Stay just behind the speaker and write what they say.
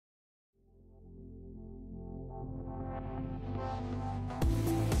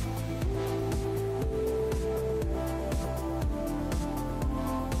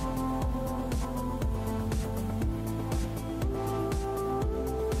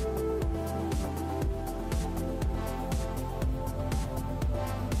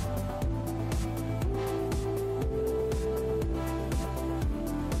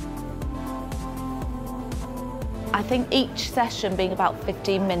think each session being about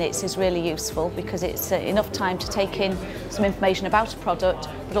 15 minutes is really useful because it's enough time to take in some information about a product,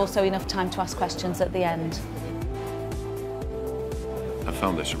 but also enough time to ask questions at the end. I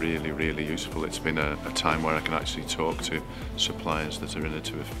found this really useful. It's been a time where I can actually talk to suppliers that are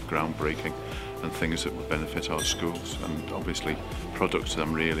innovative, groundbreaking, and things that will benefit our schools, and obviously products that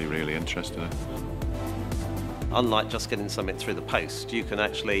I'm really interested in. Unlike just getting something through the post, you can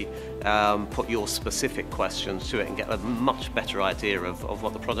actually put your specific questions to it and get a much better idea of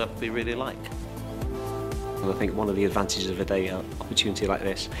what the product will be really like. And I think one of the advantages of a day opportunity like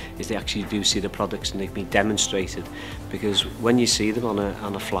this is they actually do see the products and they've been demonstrated, because when you see them on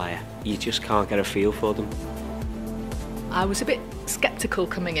a flyer, you just can't get a feel for them. I was a bit sceptical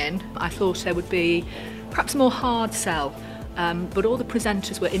coming in. I thought there would be perhaps a more hard sell. But all the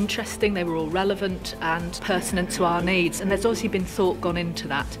presenters were interesting, they were all relevant and pertinent to our needs, and there's obviously been thought gone into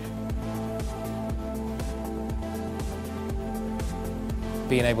that.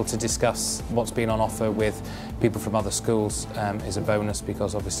 Being able to discuss what's been on offer with people from other schools is a bonus,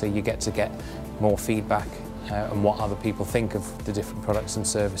 because obviously you get to get more feedback and what other people think of the different products and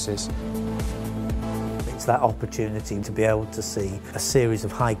services. It's that opportunity to be able to see a series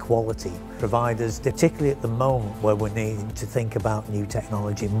of high quality providers, particularly at the moment where we're needing to think about new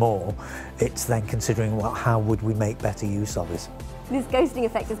technology more. It's then considering how would we make better use of it. This ghosting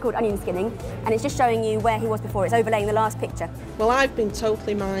effect is called onion skinning, and it's just showing you where he was before. It's overlaying the last picture. Well, I've been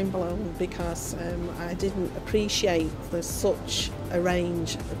totally mind blown because I didn't appreciate there's such a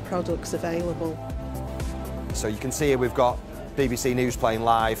range of products available. So you can see here we've got BBC News playing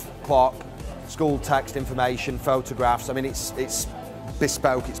live, clock, school text information, photographs. I mean, it's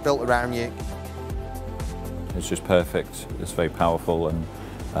bespoke, it's built around you. It's just perfect. It's a very powerful and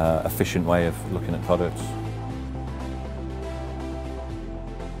efficient way of looking at products.